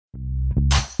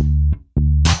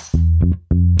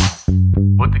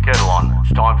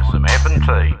It's time for some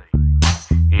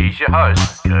F&T. Here's your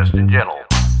host, Kirsten Gentle.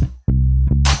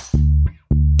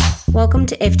 Welcome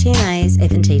to FT&A's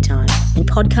F&T Time, a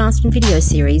podcast and video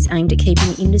series aimed at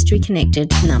keeping the industry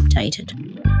connected and updated.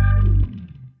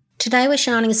 Today we're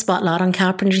shining a spotlight on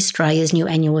Carpentry Australia's new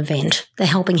annual event, the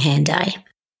Helping Hand Day.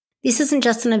 This isn't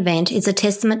just an event, it's a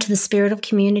testament to the spirit of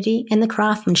community and the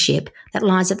craftsmanship that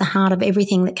lies at the heart of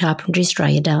everything that Carpentry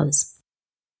Australia does.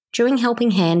 During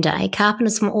Helping Hand Day,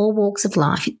 carpenters from all walks of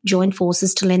life join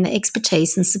forces to lend their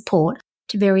expertise and support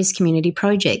to various community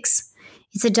projects.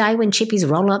 It's a day when chippies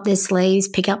roll up their sleeves,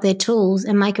 pick up their tools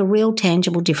and make a real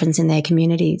tangible difference in their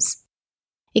communities.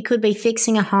 It could be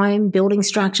fixing a home, building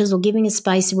structures or giving a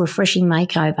space a refreshing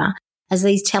makeover, as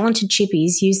these talented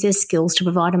chippies use their skills to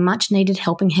provide a much-needed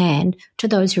helping hand to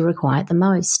those who require it the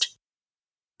most.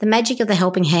 The magic of the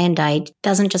Helping Hand Day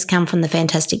doesn't just come from the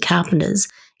fantastic carpenters,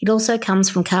 it also comes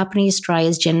from Carpentry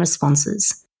Australia's generous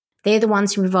sponsors. They're the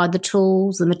ones who provide the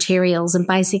tools, the materials and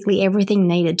basically everything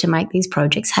needed to make these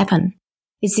projects happen.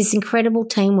 It's this incredible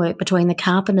teamwork between the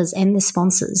carpenters and the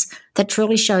sponsors that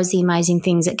truly shows the amazing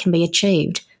things that can be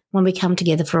achieved when we come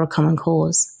together for a common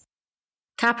cause.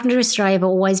 Carpentry Australia have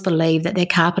always believed that their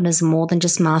carpenters are more than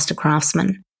just master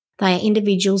craftsmen. They are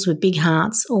individuals with big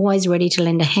hearts, always ready to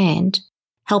lend a hand.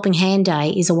 Helping Hand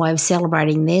Day is a way of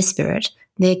celebrating their spirit,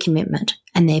 their commitment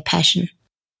and their passion.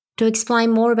 To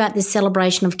explain more about this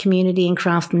celebration of community and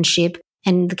craftsmanship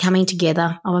and the coming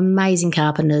together of amazing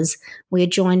carpenters, we are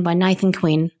joined by Nathan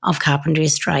Quinn of Carpentry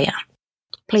Australia.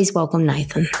 Please welcome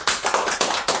Nathan.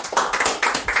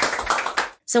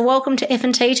 So welcome to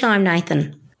F&T Time,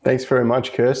 Nathan. Thanks very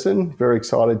much, Kirsten. Very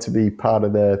excited to be part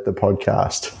of the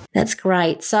podcast. That's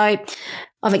great. So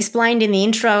I've explained in the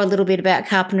intro a little bit about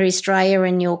Carpentry Australia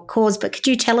and your cause, but could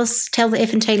you tell the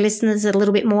F&T listeners a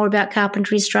little bit more about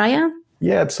Carpentry Australia?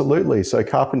 Yeah, absolutely. So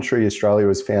Carpentry Australia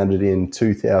was founded in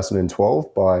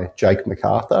 2012 by Jake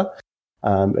MacArthur.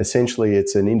 Essentially,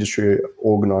 it's an industry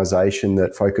organisation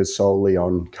that focuses solely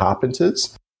on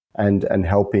carpenters and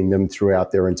helping them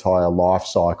throughout their entire life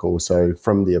cycle. So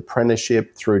from the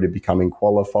apprenticeship through to becoming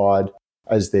qualified,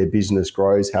 as their business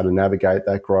grows, how to navigate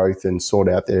that growth and sort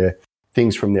out their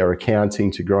things from their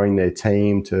accounting to growing their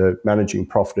team to managing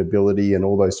profitability and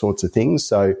all those sorts of things.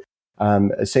 So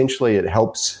essentially, it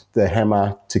helps the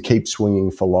hammer to keep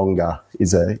swinging for longer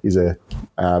is a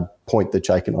point that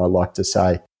Jake and I like to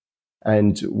say.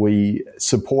 And we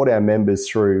support our members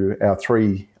through our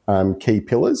three key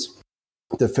pillars.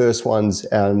 The first one's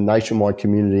our nationwide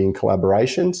community and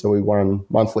collaboration. So we run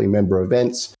monthly member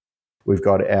events. We've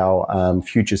got our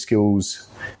Future Skills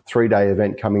 3-day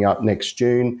event coming up next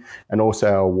June and also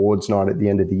our awards night at the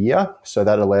end of the year. So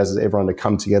that allows everyone to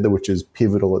come together, which is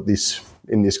pivotal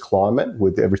in this climate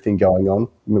with everything going on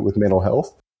with mental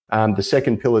health. The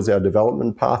second pillar is our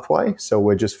development pathway. So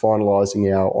we're just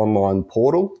finalising our online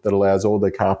portal that allows all the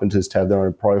carpenters to have their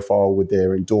own profile with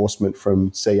their endorsement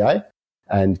from CA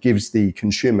and gives the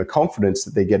consumer confidence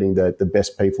that they're getting the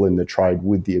best people in the trade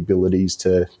with the abilities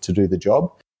to do the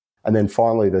job. And then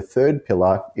finally, the third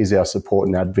pillar is our support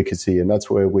and advocacy. And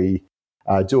that's where we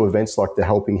do events like the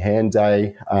Helping Hand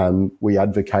Day. We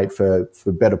advocate for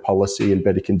better policy and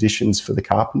better conditions for the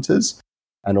carpenters.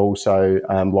 And also,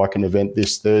 like an event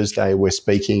this Thursday, we're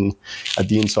speaking at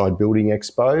the Inside Building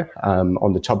Expo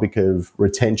on the topic of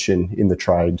retention in the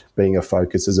trade being a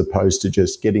focus as opposed to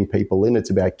just getting people in. It's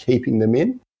about keeping them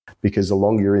in because the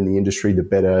longer you're in the industry, the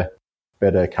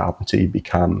better carpenter you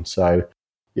become. So,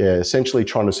 yeah, essentially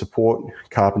trying to support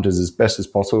carpenters as best as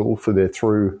possible through their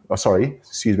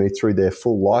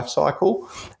full life cycle,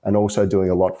 and also doing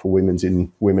a lot for women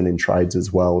in trades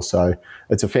as well. So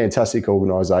it's a fantastic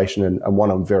organisation and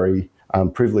one I'm very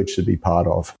privileged to be part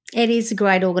of. It is a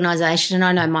great organisation,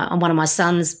 and I know one of my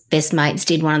son's best mates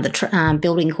did one of the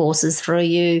building courses through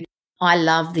you. I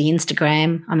love the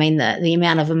Instagram. I mean, the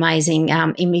amount of amazing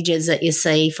images that you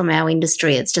see from our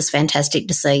industry, it's just fantastic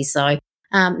to see. So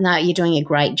no, you're doing a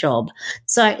great job.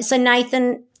 So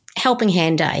Nathan, Helping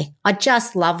Hand Day, I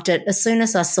just loved it. As soon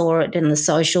as I saw it in the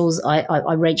socials,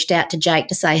 I reached out to Jake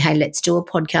to say, hey, let's do a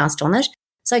podcast on it.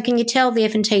 So can you tell the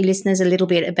F&T listeners a little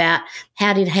bit about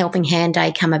how did Helping Hand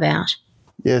Day come about?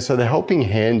 Yeah, so the Helping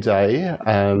Hand Day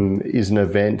is an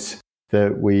event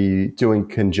that we do in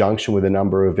conjunction with a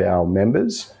number of our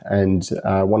members. And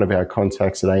one of our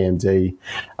contacts at AMD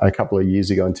a couple of years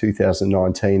ago in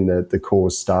 2019, the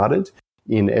cause started,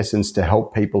 in essence, to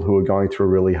help people who are going through a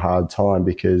really hard time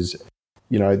because,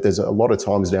 you know, there's a lot of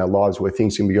times in our lives where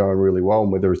things can be going really well,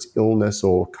 and whether it's illness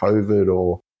or COVID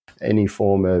or any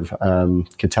form of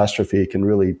catastrophe, it can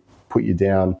really put you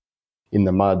down in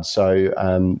the mud.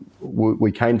 So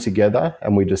we came together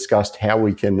and we discussed how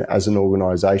we can, as an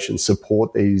organisation,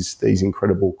 support these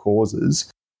incredible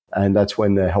causes. And that's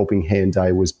when the Helping Hand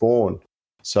Day was born.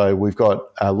 So we've got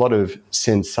a lot of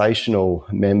sensational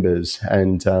members.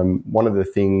 And one of the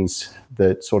things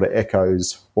that sort of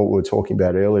echoes what we were talking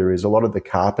about earlier is a lot of the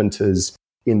carpenters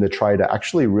in the trade are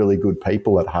actually really good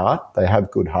people at heart. They have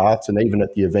good hearts. And even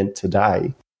at the event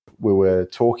today, we were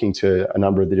talking to a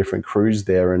number of the different crews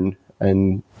there,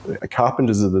 and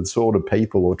carpenters are the sort of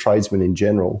people, or tradesmen in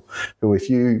general, who if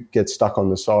you get stuck on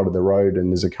the side of the road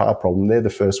and there's a car problem, they're the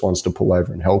first ones to pull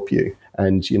over and help you.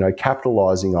 And,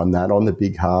 capitalising on that, on the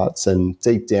big hearts, and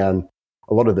deep down,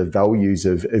 a lot of the values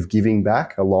of giving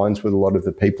back aligns with a lot of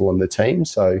the people on the team.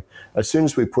 So as soon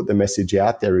as we put the message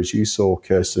out there, as you saw,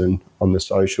 Kirsten, on the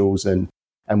socials, and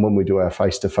when we do our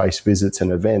face-to-face visits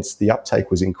and events, the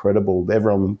uptake was incredible.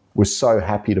 Everyone was so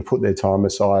happy to put their time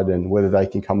aside, and whether they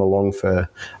can come along for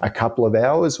a couple of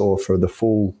hours or for the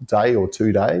full day or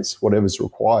 2 days, whatever's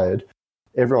required,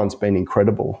 everyone's been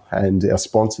incredible. And our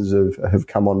sponsors have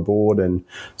come on board and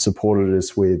supported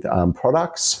us with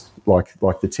products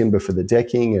like the timber for the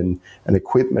decking and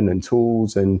equipment and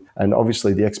tools. And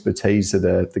obviously the expertise of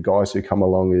the guys who come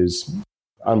along is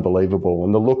unbelievable.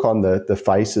 And the look on the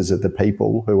faces of the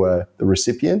people who are the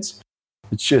recipients,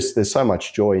 it's just, there's so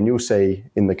much joy. And you'll see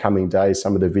in the coming days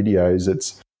some of the videos,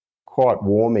 it's quite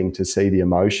warming to see the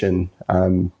emotion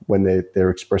when they're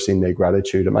expressing their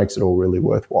gratitude. It makes it all really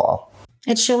worthwhile.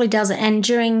 It surely does. And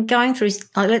during going through,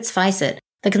 let's face it,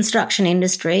 the construction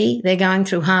industry, they're going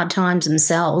through hard times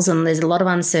themselves and there's a lot of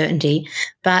uncertainty.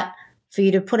 But for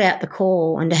you to put out the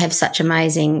call and to have such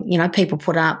amazing, people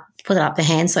put up their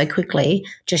hands so quickly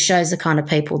just shows the kind of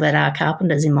people that are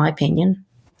carpenters, in my opinion.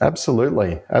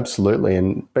 Absolutely.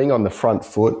 And being on the front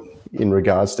foot in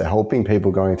regards to helping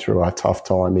people going through a tough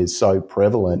time is so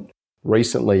prevalent.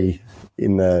 Recently,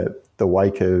 in the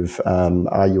wake of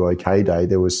Are You OK Day,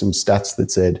 there was some stats that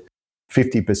said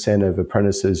 50% of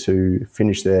apprentices who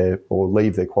finish or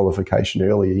leave their qualification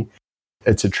early,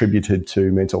 it's attributed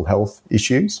to mental health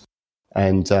issues.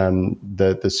 And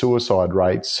the suicide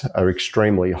rates are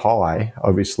extremely high,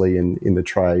 obviously, in the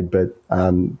trade. But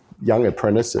young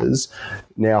apprentices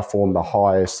now form the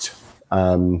highest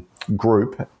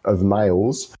group of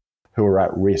males who are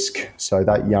at risk. So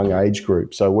that young age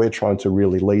group. So we're trying to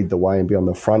really lead the way and be on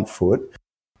the front foot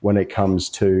when it comes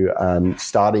to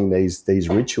starting these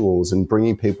rituals and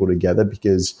bringing people together,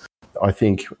 because I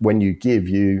think when you give,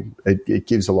 it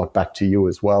gives a lot back to you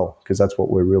as well, because that's what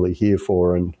we're really here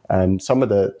for. And some of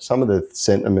the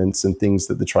sentiments and things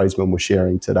that the tradesmen were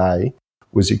sharing today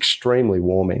was extremely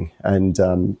warming, and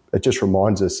it just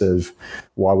reminds us of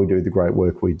why we do the great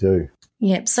work we do.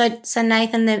 Yep. So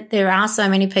Nathan, there are so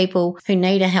many people who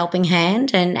need a helping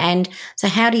hand, and so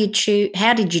how did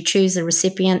you choose the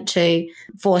recipient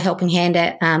for Helping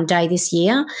Hand Day this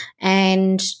year,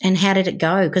 and how did it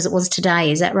go? Because it was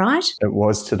today, is that right? It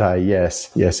was today.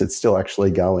 Yes, it's still actually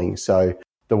going. So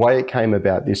the way it came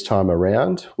about this time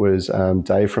around was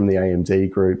Dave from the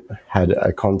AMD group had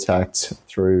a contact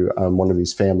through one of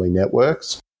his family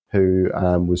networks, who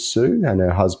was Sue and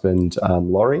her husband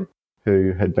Laurie,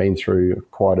 who had been through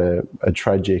quite a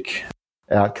tragic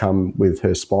outcome with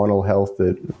her spinal health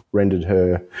that rendered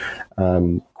her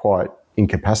quite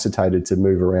incapacitated to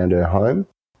move around her home.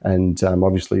 And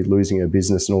obviously losing her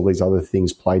business and all these other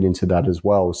things played into that as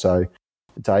well. So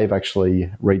Dave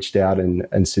actually reached out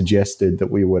and suggested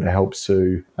that we were to help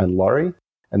Sue and Laurie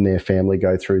and their family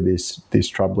go through this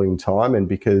troubling time. And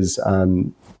because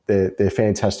they're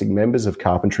fantastic members of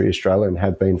Carpentry Australia and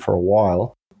have been for a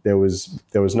while, there was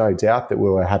no doubt that we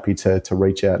were happy to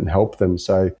reach out and help them.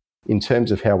 So in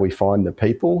terms of how we find the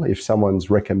people, if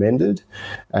someone's recommended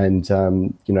and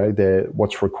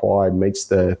what's required meets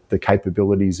the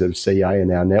capabilities of CA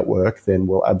and our network, then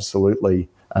we'll absolutely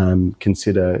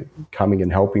consider coming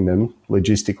and helping them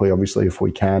logistically, obviously, if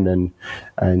we can,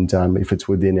 and if it's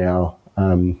within our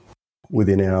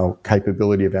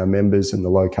capability of our members and the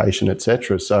location,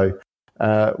 etc. So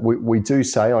we do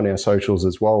say on our socials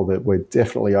as well that we're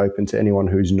definitely open to anyone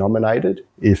who's nominated.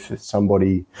 If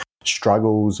somebody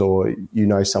struggles or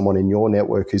someone in your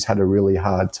network who's had a really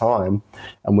hard time,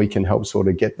 and we can help sort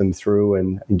of get them through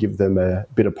and give them a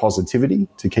bit of positivity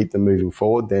to keep them moving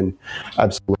forward, then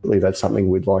absolutely that's something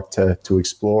we'd like to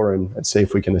explore and see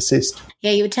if we can assist.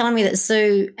 Yeah, you were telling me that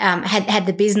Sue had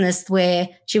the business where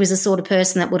she was the sort of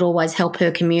person that would always help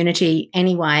her community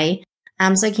anyway.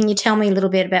 So can you tell me a little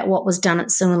bit about what was done at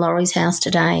Sumilori's house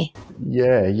today?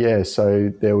 Yeah.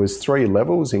 So there was 3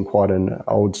 levels in quite an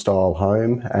old style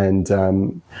home,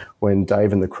 and when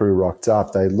Dave and the crew rocked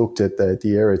up, they looked at the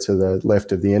area to the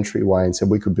left of the entryway and said,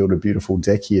 "We could build a beautiful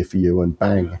deck here for you," and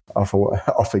bang,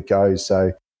 off it goes.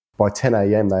 So by 10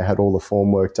 a.m. they had all the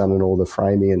formwork done and all the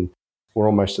framing, and we're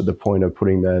almost at the point of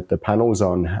putting the panels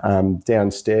on.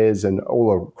 Downstairs and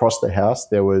all across the house,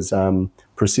 there was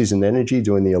Precision Energy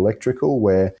doing the electrical,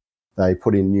 where they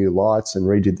put in new lights and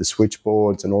redid the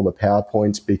switchboards and all the power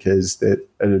points because it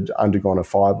had undergone a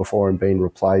fire before and been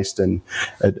replaced, and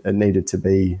it needed to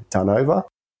be done over.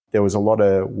 There was a lot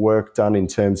of work done in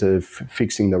terms of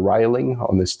fixing the railing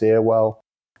on the stairwell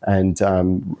and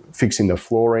fixing the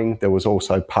flooring. There was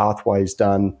also pathways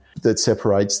done that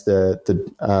separates the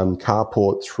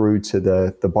carport through to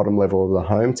the bottom level of the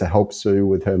home to help Sue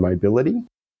with her mobility.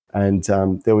 And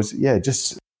there was,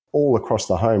 just all across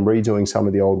the home, redoing some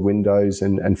of the old windows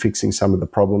and fixing some of the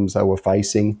problems they were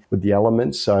facing with the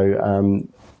elements. So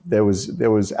there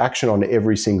was action on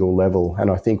every single level.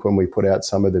 And I think when we put out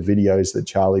some of the videos that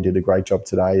Charlie did a great job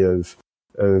today of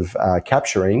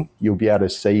capturing, you'll be able to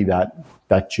see that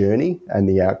journey, and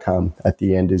the outcome at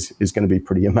the end is going to be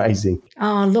pretty amazing.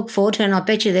 Oh, I look forward to it, and I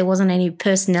bet you there wasn't any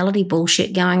personality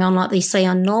bullshit going on like you see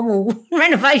on normal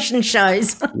renovation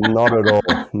shows. Not at all.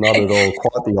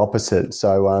 Quite the opposite.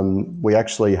 So we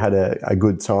actually had a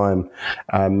good time.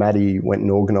 Maddie went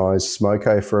and organised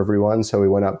smoko for everyone. So we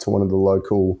went up to one of the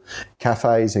local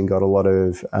cafes and got a lot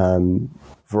of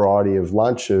variety of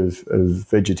lunch of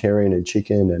vegetarian and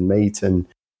chicken and meat, and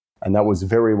that was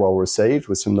very well received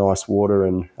with some nice water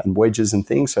and wedges and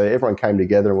things. So everyone came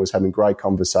together and was having great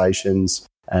conversations.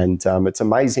 And it's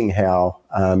amazing how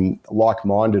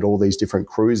like-minded all these different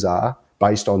crews are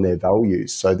based on their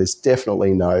values. So there's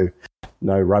definitely no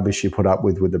rubbish you put up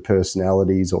with the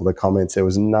personalities or the comments. There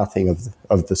was nothing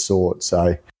of the sort.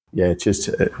 So yeah, it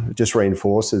just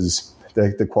reinforces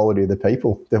the quality of the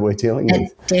people that we're dealing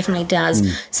with. It definitely does.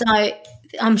 So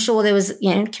I'm sure there was,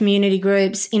 community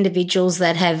groups, individuals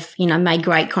that have, made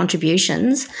great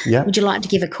contributions. Yeah. Would you like to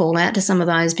give a call out to some of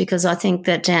those? Because I think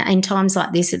that in times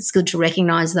like this, it's good to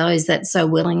recognise those that so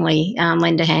willingly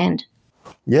lend a hand.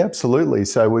 Yeah, absolutely.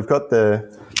 So we've got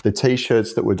the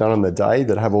T-shirts that were done on the day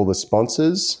that have all the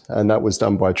sponsors, and that was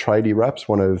done by Tradie Wraps,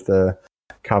 one of the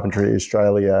Carpentry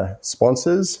Australia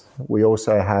sponsors. We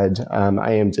also had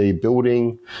AMD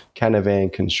Building,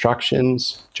 Canavan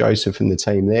Constructions, Joseph and the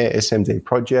team there, SMD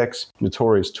Projects,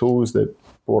 Notorious Tools that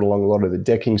brought along a lot of the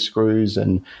decking screws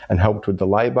and helped with the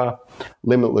labour,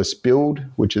 Limitless Build,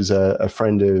 which is a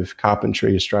friend of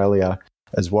Carpentry Australia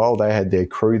as well. They had their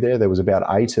crew there. There was about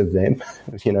 8 of them,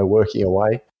 working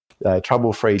away.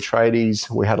 Trouble-Free Tradies.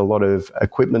 We had a lot of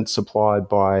equipment supplied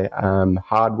by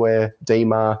Hardware,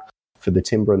 DMAR, for the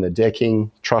timber and the decking,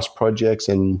 Trust Projects,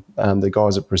 and the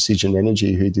guys at Precision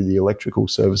Energy who do the electrical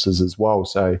services as well.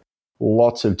 So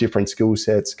lots of different skill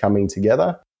sets coming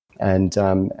together and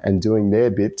doing their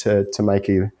bit to make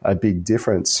a big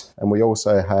difference. And we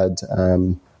also had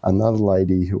another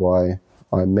lady who I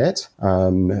met,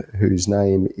 whose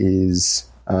name is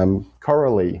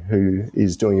Coralie, who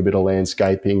is doing a bit of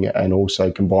landscaping and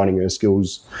also combining her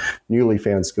skills, newly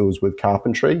found skills, with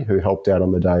carpentry, who helped out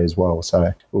on the day as well. So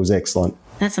it was excellent.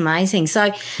 That's amazing.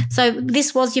 So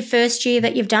this was your first year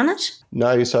that you've done it?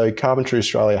 No, so Carpentry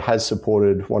Australia has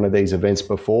supported one of these events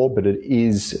before, but it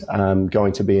is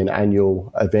going to be an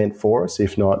annual event for us,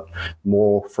 if not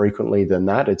more frequently than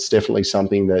that. It's definitely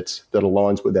something that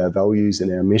aligns with our values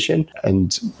and our mission,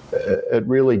 and it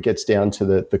really gets down to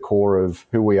the core of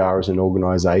who we are as an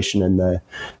organisation and the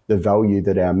value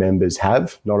that our members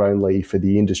have, not only for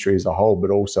the industry as a whole,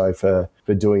 but also for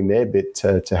doing their bit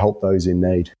to help those in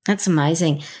need. That's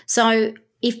amazing. So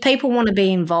if people want to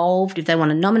be involved, if they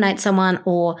want to nominate someone,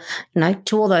 or,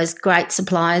 to all those great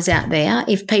suppliers out there,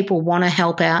 if people want to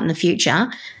help out in the future,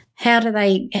 how do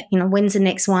they, when's the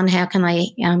next one? How can they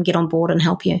get on board and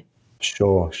help you?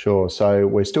 Sure. So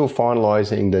we're still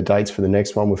finalising the dates for the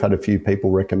next one. We've had a few people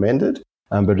recommended,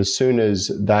 but as soon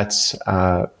as that's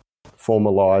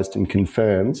formalised and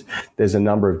confirmed, there's a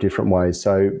number of different ways.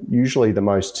 So usually the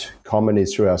most common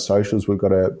is through our socials. We've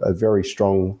got a very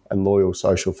strong and loyal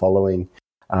social following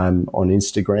on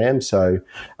Instagram. So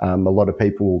a lot of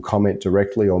people will comment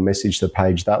directly or message the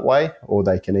page that way, or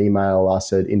they can email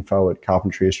us at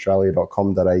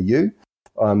info@carpentryaustralia.com.au.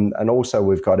 And also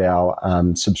we've got our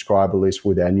subscriber list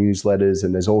with our newsletters,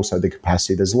 and there's also the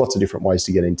capacity. There's lots of different ways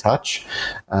to get in touch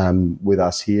with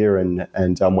us here, and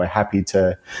we're happy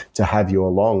to have you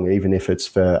along, even if it's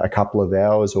for a couple of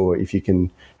hours, or if you can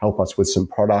help us with some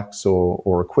products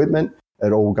or equipment.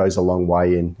 it all goes a long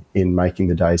way in making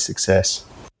the day a success.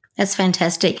 That's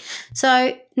fantastic.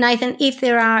 So, Nathan, if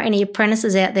there are any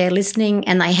apprentices out there listening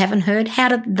and they haven't heard, how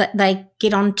do they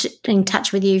get in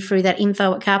touch with you through that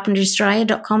info at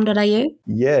carpentryaustralia.com.au?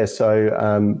 Yeah,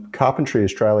 so Carpentry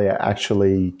Australia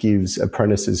actually gives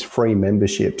apprentices free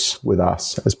memberships with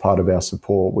us as part of our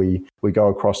support. We go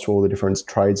across to all the different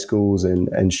trade schools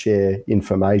and share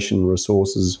information,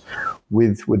 resources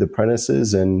with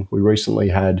apprentices, and we recently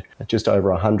had just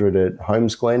over 100 at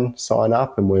Holmes Glen sign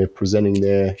up, and we're presenting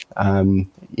there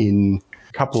in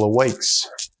a couple of weeks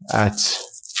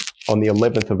on the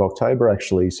 11th of October,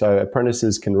 actually. So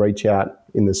apprentices can reach out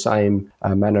in the same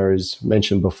manner as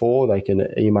mentioned before. They can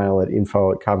email at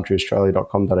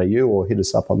info@carpentryaustralia.com.au or hit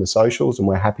us up on the socials, and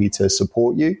we're happy to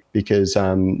support you because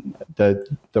the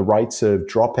rates of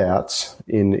dropouts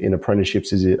in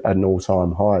apprenticeships is at an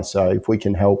all-time high. So if we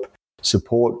can help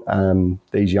support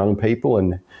these young people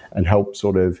and help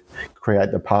sort of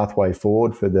create the pathway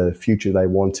forward for the future they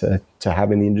want to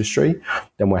have in the industry,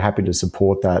 then we're happy to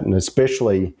support that. And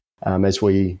especially as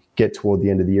we get toward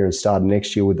the end of the year and start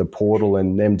next year with the portal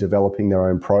and them developing their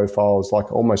own profiles,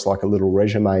 almost like a little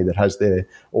resume that has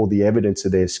all the evidence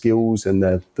of their skills and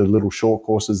the little short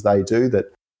courses they do that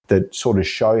sort of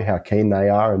show how keen they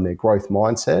are and their growth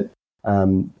mindset.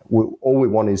 All we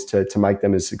want is to make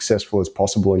them as successful as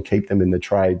possible and keep them in the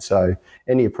trade. So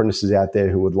any apprentices out there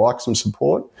who would like some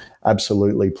support,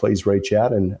 absolutely, please reach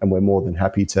out, and we're more than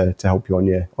happy to help you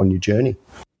on your journey.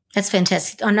 That's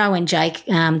fantastic. I know when Jake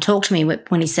talked to me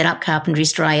when he set up Carpentry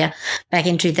Australia back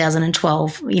in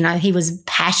 2012, he was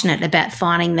passionate about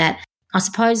finding that, I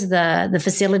suppose, the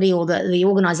facility or the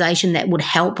organisation that would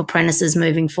help apprentices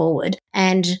moving forward.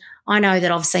 And I know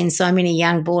that I've seen so many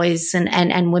young boys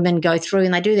and women go through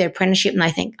and they do their apprenticeship and they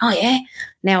think, oh, yeah,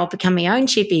 now I've become my own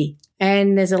chippy.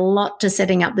 And there's a lot to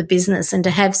setting up the business, and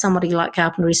to have somebody like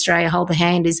Carpentry Australia hold the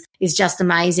hand is just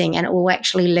amazing, and it will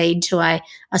actually lead to a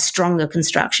stronger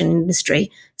construction industry.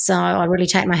 So I really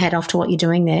take my hat off to what you're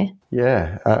doing there.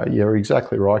 Yeah, you're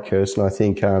exactly right, Kirsten. I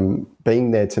think being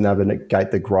there to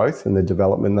navigate the growth and the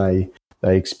development they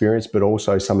experience, but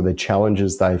also some of the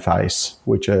challenges they face,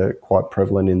 which are quite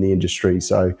prevalent in the industry.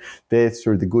 So they're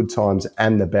through the good times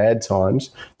and the bad times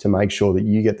to make sure that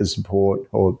you get the support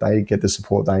or they get the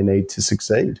support they need to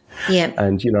succeed. Yeah.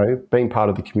 And, being part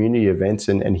of the community events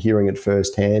and hearing it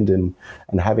firsthand and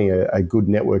having a good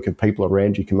network of people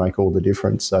around you can make all the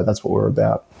difference. So that's what we're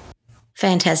about.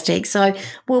 Fantastic. So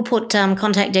we'll put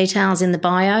contact details in the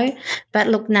bio. But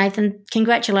look, Nathan,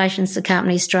 congratulations to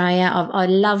Carpentry Australia. I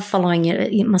love following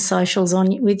my socials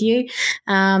with you.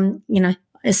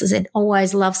 As I said,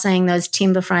 always love seeing those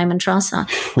timber frame and truss.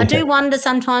 I do wonder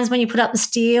sometimes when you put up the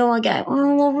steel, I go,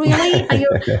 oh, well, really?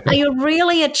 Are you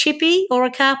really a chippy or a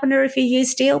carpenter if you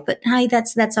use steel? But, hey,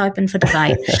 that's open for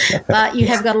debate. But you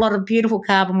have got a lot of beautiful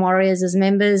carbon warriors as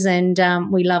members, and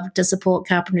we love to support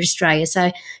Carpentry Australia.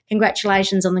 So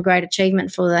congratulations on the great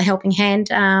achievement for the Helping Hand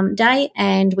Day,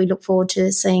 and we look forward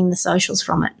to seeing the socials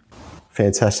from it.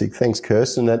 Fantastic. Thanks,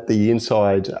 Kirsten. At the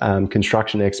Inside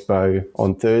Construction Expo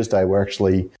on Thursday, we're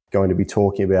actually going to be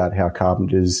talking about how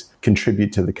carpenters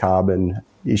contribute to the carbon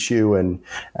issue and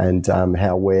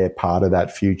how we're part of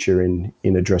that future in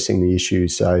addressing the issue.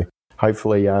 So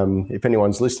hopefully, if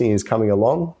anyone's listening is coming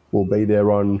along, we'll be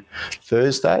there on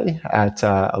Thursday at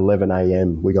 11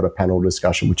 a.m. We got a panel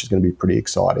discussion, which is going to be pretty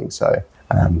exciting. So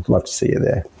love to see you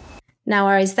there. No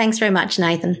worries. Thanks very much,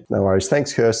 Nathan. No worries.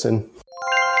 Thanks, Kirsten.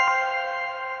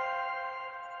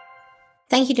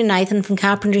 Thank you to Nathan from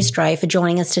Carpentry Australia for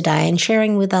joining us today and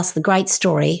sharing with us the great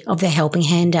story of their Helping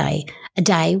Hand Day, a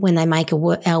day when they make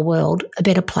our world a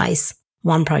better place,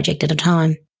 one project at a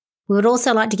time. We would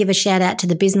also like to give a shout out to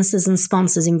the businesses and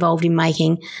sponsors involved in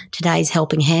making today's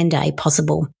Helping Hand Day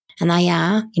possible. And they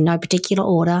are, in no particular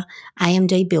order,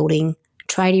 AMD Building,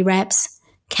 Tradie Wraps,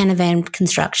 Canavan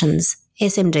Constructions,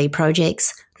 SMD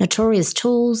Projects, Notorious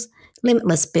Tools,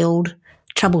 Limitless Build,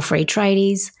 Trouble Free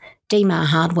Tradies, DMAR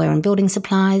Hardware and Building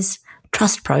Supplies,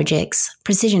 Trust Projects,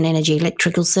 Precision Energy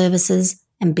Electrical Services,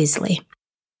 and Bisley.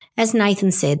 As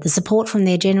Nathan said, the support from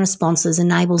their generous sponsors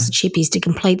enables the chippies to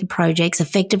complete the projects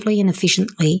effectively and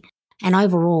efficiently, and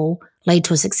overall lead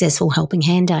to a successful Helping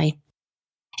Hand Day.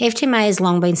 FTMA has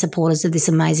long been supporters of this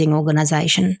amazing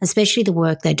organisation, especially the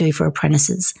work they do for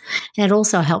apprentices, and it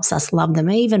also helps us love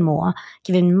them even more,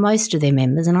 given most of their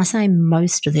members, and I say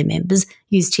most of their members,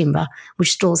 use timber,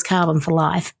 which stores carbon for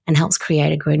life and helps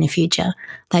create a greener future.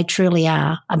 They truly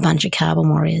are a bunch of carbon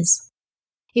warriors.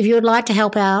 If you would like to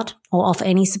help out or offer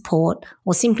any support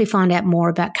or simply find out more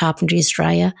about Carpentry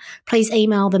Australia, please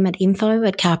email them at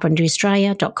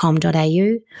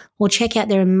info@carpentryaustralia.com.au or check out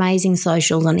their amazing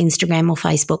socials on Instagram or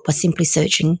Facebook by simply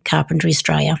searching Carpentry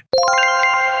Australia.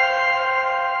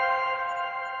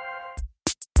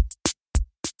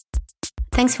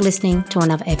 Thanks for listening to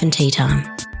another F&T Time.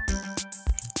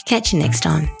 Catch you next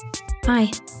time.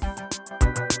 Bye.